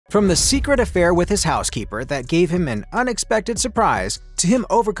From the secret affair with his housekeeper that gave him an unexpected surprise, to him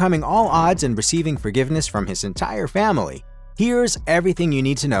overcoming all odds and receiving forgiveness from his entire family, here's everything you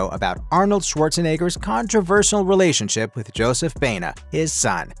need to know about Arnold Schwarzenegger's controversial relationship with Joseph Baena, his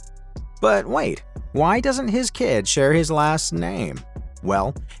son. But wait, why doesn't his kid share his last name?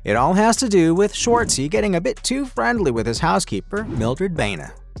 Well, it all has to do with Schwartzy getting a bit too friendly with his housekeeper, Mildred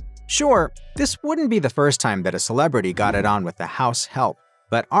Baena. Sure, this wouldn't be the first time that a celebrity got it on with the house help,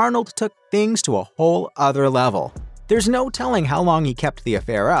 but Arnold took things to a whole other level. There's no telling how long he kept the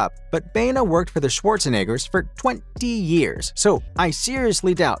affair up, but Baena worked for the Schwarzeneggers for 20 years, so I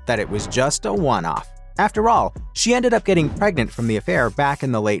seriously doubt that it was just a one-off. After all, she ended up getting pregnant from the affair back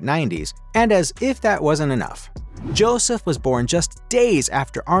in the late 90s, and as if that wasn't enough, Joseph was born just days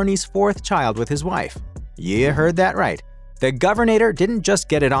after Arnie's fourth child with his wife. You heard that right. The Governator didn't just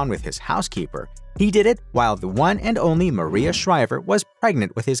get it on with his housekeeper, he did it while the one and only Maria Shriver was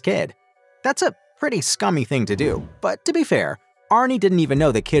pregnant with his kid. That's a pretty scummy thing to do, but to be fair, Arnie didn't even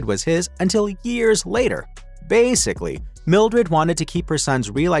know the kid was his until years later. Basically, Mildred wanted to keep her son's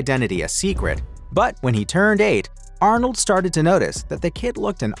real identity a secret, but when he turned 8, Arnold started to notice that the kid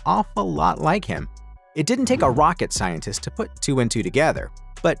looked an awful lot like him. It didn't take a rocket scientist to put 2 and 2 together,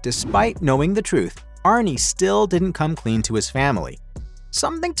 but despite knowing the truth, Arnie still didn't come clean to his family.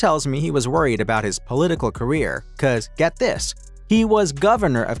 Something tells me he was worried about his political career, cause get this, he was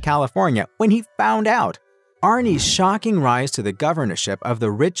governor of California when he found out. Arnie's shocking rise to the governorship of the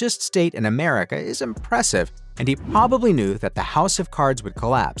richest state in America is impressive, and he probably knew that the House of Cards would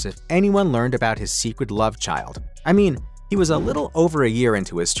collapse if anyone learned about his secret love child. I mean, he was a little over a year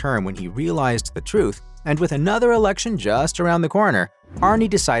into his term when he realized the truth, and with another election just around the corner, Arnie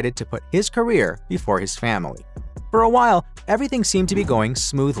decided to put his career before his family. For a while, everything seemed to be going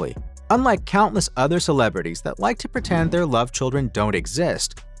smoothly. Unlike countless other celebrities that like to pretend their love children don't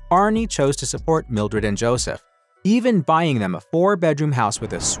exist, Arnie chose to support Mildred and Joseph, even buying them a 4-bedroom house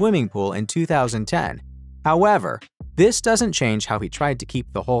with a swimming pool in 2010. However, this doesn't change how he tried to keep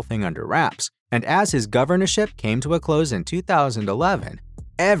the whole thing under wraps, and as his governorship came to a close in 2011,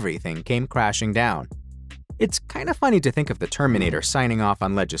 everything came crashing down. It's kind of funny to think of the Terminator signing off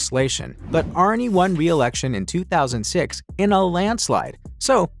on legislation, but Arnie won re-election in 2006 in a landslide,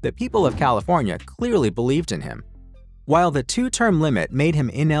 so the people of California clearly believed in him. While the 2-term limit made him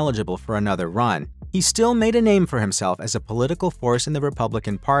ineligible for another run, he still made a name for himself as a political force in the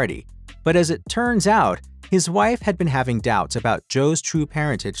Republican Party. But as it turns out, his wife had been having doubts about Joe's true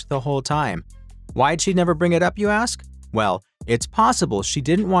parentage the whole time. Why'd she never bring it up, you ask? Well, it's possible she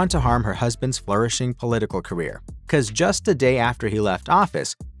didn't want to harm her husband's flourishing political career, because just a day after he left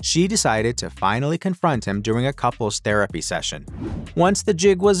office, she decided to finally confront him during a couples therapy session. Once the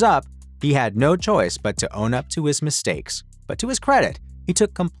jig was up, he had no choice but to own up to his mistakes. But to his credit, he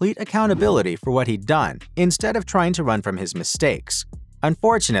took complete accountability for what he'd done instead of trying to run from his mistakes.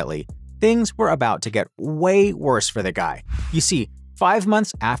 Unfortunately, things were about to get way worse for the guy. You see, 5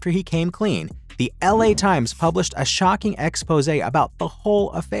 months after he came clean, the LA Times published a shocking expose about the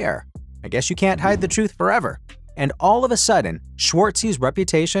whole affair. I guess you can't hide the truth forever. And all of a sudden, Schwartzy's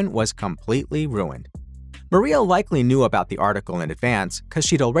reputation was completely ruined. Maria likely knew about the article in advance because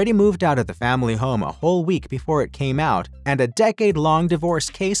she'd already moved out of the family home a whole week before it came out, and a decade-long divorce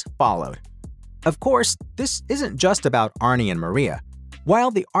case followed. Of course, this isn't just about Arnie and Maria.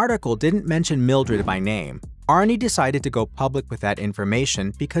 While the article didn't mention Mildred by name, Arnie decided to go public with that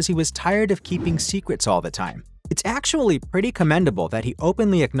information because he was tired of keeping secrets all the time. It's actually pretty commendable that he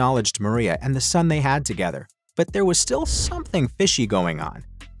openly acknowledged Maria and the son they had together, but there was still something fishy going on.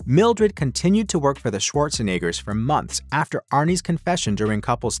 Mildred continued to work for the Schwarzeneggers for months after Arnie's confession during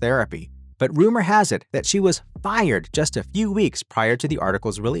couples therapy, but rumor has it that she was fired just a few weeks prior to the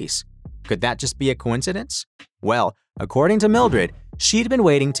article's release. Could that just be a coincidence? Well, according to Mildred, she'd been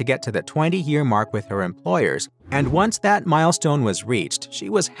waiting to get to the 20-year mark with her employers, and once that milestone was reached, she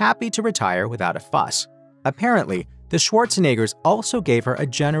was happy to retire without a fuss. Apparently, the Schwarzeneggers also gave her a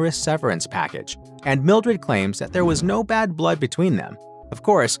generous severance package, and Mildred claims that there was no bad blood between them. Of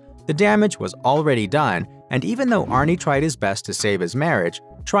course, the damage was already done, and even though Arnie tried his best to save his marriage,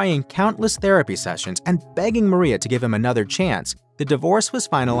 trying countless therapy sessions and begging Maria to give him another chance, the divorce was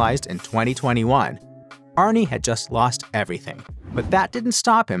finalized in 2021. Arnie had just lost everything, but that didn't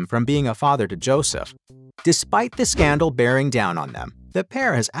stop him from being a father to Joseph. Despite the scandal bearing down on them, the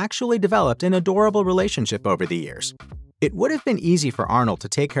pair has actually developed an adorable relationship over the years. It would have been easy for Arnold to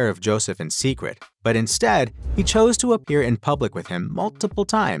take care of Joseph in secret, but instead, he chose to appear in public with him multiple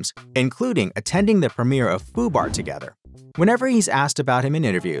times, including attending the premiere of FUBAR together. Whenever he's asked about him in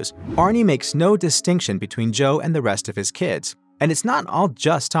interviews, Arnie makes no distinction between Joe and the rest of his kids. And it's not all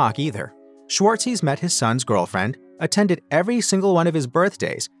just talk either. Schwartzy's met his son's girlfriend, attended every single one of his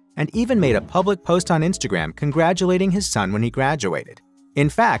birthdays, and even made a public post on Instagram congratulating his son when he graduated. In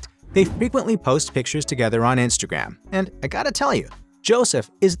fact, they frequently post pictures together on Instagram, and I gotta tell you, Joseph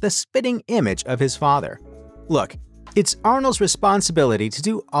is the spitting image of his father. Look, it's Arnold's responsibility to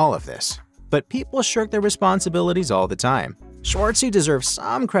do all of this, but people shirk their responsibilities all the time. Schwartzy deserves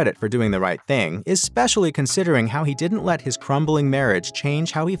some credit for doing the right thing, especially considering how he didn't let his crumbling marriage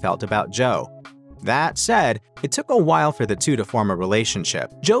change how he felt about Joe. That said, it took a while for the two to form a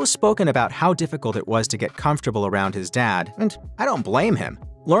relationship. Joe's spoken about how difficult it was to get comfortable around his dad, and I don't blame him.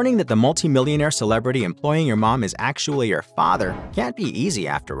 Learning that the multimillionaire celebrity employing your mom is actually your father can't be easy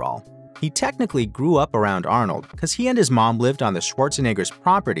after all. He technically grew up around Arnold because he and his mom lived on the Schwarzeneggers'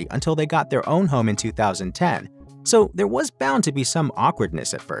 property until they got their own home in 2010, so there was bound to be some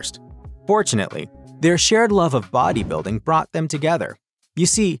awkwardness at first. Fortunately, their shared love of bodybuilding brought them together. You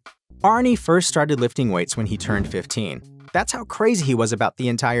see, Arnie first started lifting weights when he turned 15. That's how crazy he was about the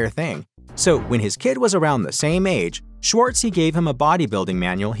entire thing. So when his kid was around the same age, Schwartzy gave him a bodybuilding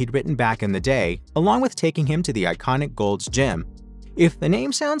manual he'd written back in the day, along with taking him to the iconic Gold's Gym. If the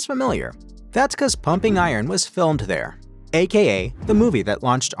name sounds familiar, that's because Pumping Iron was filmed there, aka the movie that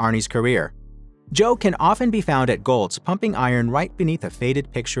launched Arnie's career. Joe can often be found at Gold's pumping iron right beneath a faded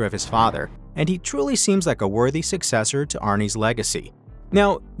picture of his father, and he truly seems like a worthy successor to Arnie's legacy.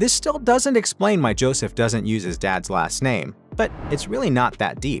 Now, this still doesn't explain why Joseph doesn't use his dad's last name, but it's really not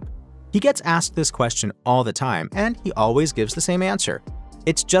that deep. He gets asked this question all the time, and he always gives the same answer.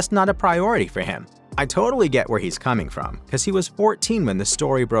 It's just not a priority for him. I totally get where he's coming from, because he was 14 when the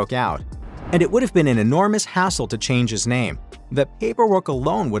story broke out. And it would have been an enormous hassle to change his name. The paperwork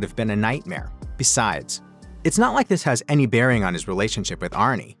alone would have been a nightmare. Besides, it's not like this has any bearing on his relationship with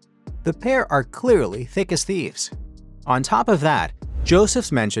Arnie. The pair are clearly thick as thieves. On top of that,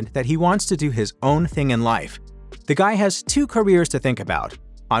 Joseph's mentioned that he wants to do his own thing in life. The guy has two careers to think about.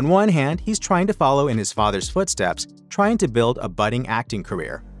 On one hand, he's trying to follow in his father's footsteps, trying to build a budding acting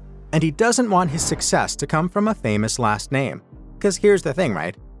career. And he doesn't want his success to come from a famous last name. Because here's the thing,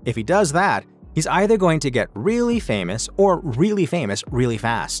 right? If he does that, he's either going to get really famous really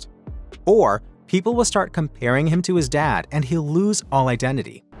fast. Or people will start comparing him to his dad and he'll lose all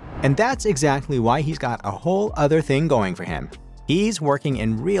identity. And that's exactly why he's got a whole other thing going for him. He's working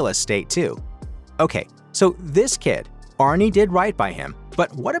in real estate too. Okay, so this kid, Arnie did right by him,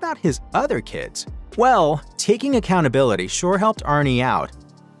 but what about his other kids? Well, taking accountability sure helped Arnie out,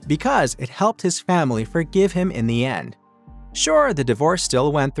 because it helped his family forgive him in the end. Sure, the divorce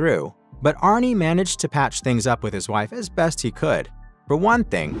still went through, but Arnie managed to patch things up with his wife as best he could. For one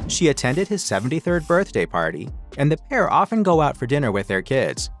thing, she attended his 73rd birthday party, and the pair often go out for dinner with their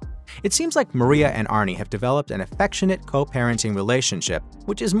kids. It seems like Maria and Arnie have developed an affectionate co-parenting relationship,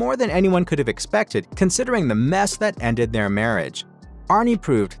 which is more than anyone could have expected considering the mess that ended their marriage. Arnie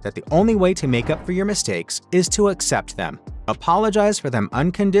proved that the only way to make up for your mistakes is to accept them, apologize for them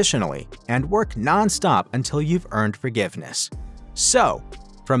unconditionally, and work non-stop until you've earned forgiveness. So,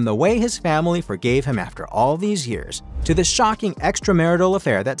 from the way his family forgave him after all these years, to the shocking extramarital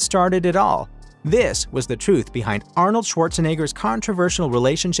affair that started it all, this was the truth behind Arnold Schwarzenegger's controversial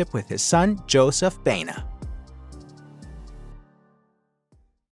relationship with his son, Joseph Baena.